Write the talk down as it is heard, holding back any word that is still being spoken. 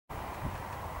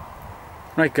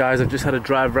Right guys, I've just had a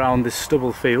drive around this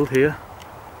stubble field here.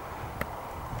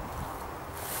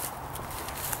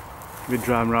 I've been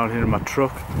driving around here in my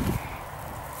truck,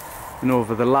 and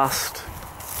over the last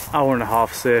hour and a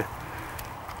half, say,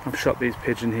 I've shot these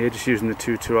pigeon here just using the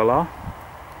 22LR.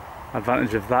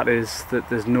 Advantage of that is that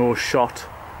there's no shot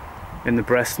in the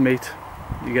breast meat.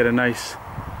 You get a nice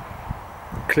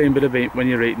clean bit of meat when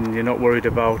you're eating. You're not worried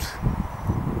about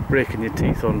breaking your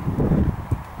teeth on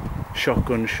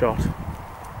shotgun shot.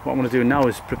 What I'm going to do now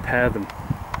is prepare them,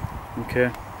 okay,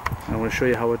 and I'm going to show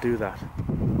you how I do that.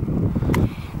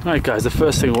 Alright guys, the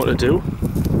first thing I want to do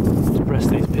to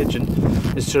breast these pigeon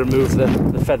is to remove the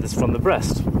feathers from the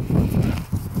breast. So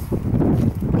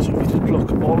we just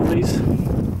pluck all of these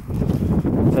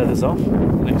feathers off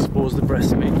and expose the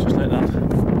breast meat just like that.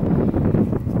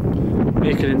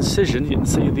 Make an incision. You can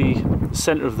see the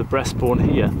centre of the breastbone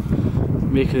here.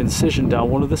 Make an incision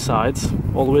down one of the sides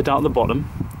all the way down the bottom.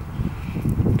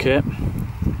 Okay,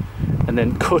 and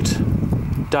then cut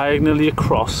diagonally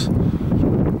across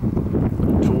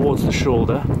towards the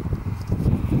shoulder,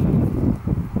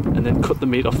 and then cut the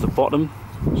meat off the bottom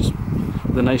just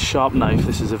with a nice sharp knife.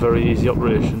 This is a very easy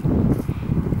operation,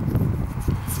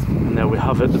 and there we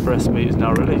have it. The breast meat is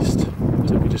now released.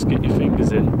 So if you just get your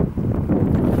fingers in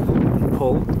and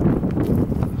pull,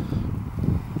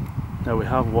 now we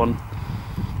have one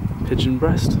pigeon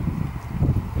breast.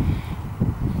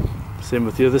 Same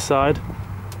with the other side.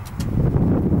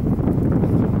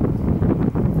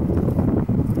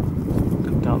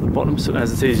 Come down the bottom.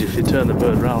 Sometimes it's easier if you turn the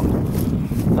bird round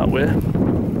that way.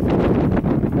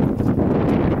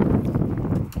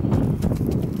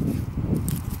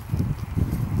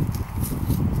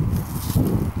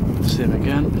 Same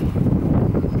again.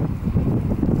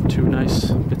 Two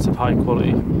nice bits of high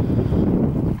quality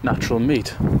natural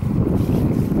meat.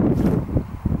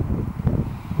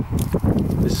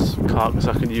 This carcass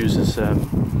I can use as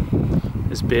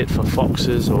bait for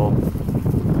foxes or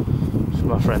for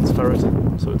my friend's ferret,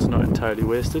 so it's not entirely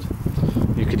wasted.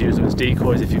 You could use them as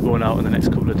decoys if you're going out in the next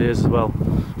couple of days as well.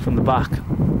 From the back,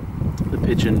 the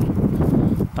pigeon,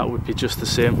 that would be just the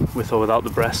same with or without the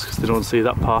breast, because they don't see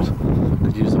that part. You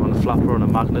could use them on a flapper, on a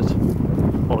magnet,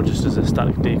 or just as a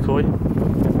static decoy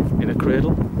in a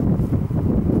cradle.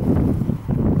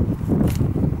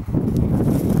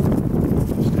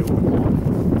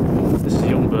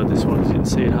 This one, as you can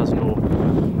see, it has no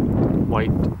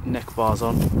white neck bars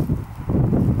on.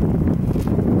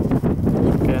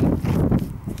 Again,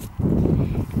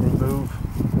 remove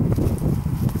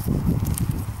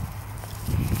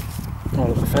all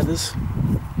of the feathers.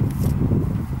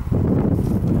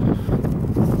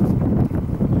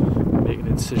 Make an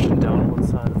incision down one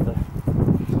side of the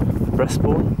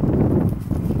breastbone.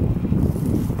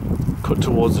 Cut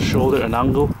towards the shoulder at an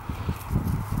angle.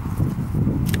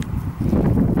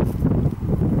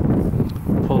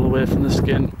 Pull away from the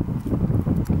skin,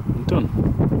 and done.